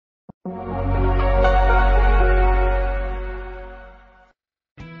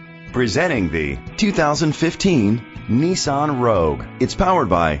Presenting the 2015 Nissan Rogue. It's powered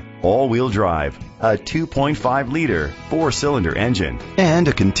by all-wheel drive, a 2.5-liter four-cylinder engine, and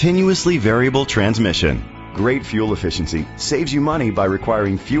a continuously variable transmission. Great fuel efficiency saves you money by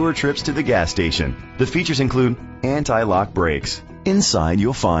requiring fewer trips to the gas station. The features include anti-lock brakes. Inside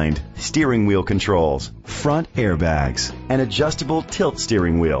you'll find steering wheel controls, front airbags, an adjustable tilt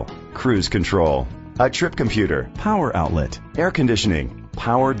steering wheel, cruise control, a trip computer, power outlet, air conditioning,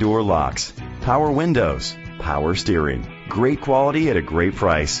 power door locks, power windows, power steering. Great quality at a great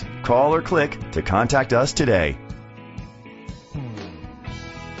price. Call or click to contact us today.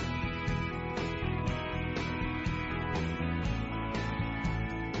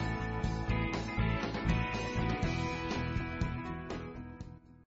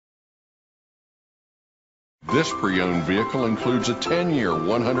 This pre-owned vehicle includes a 10-year,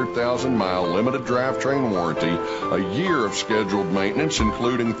 100,000-mile limited drivetrain warranty, a year of scheduled maintenance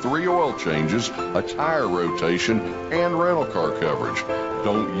including 3 oil changes, a tire rotation, and rental car coverage.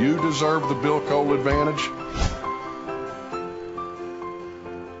 Don't you deserve the Bill Cole advantage?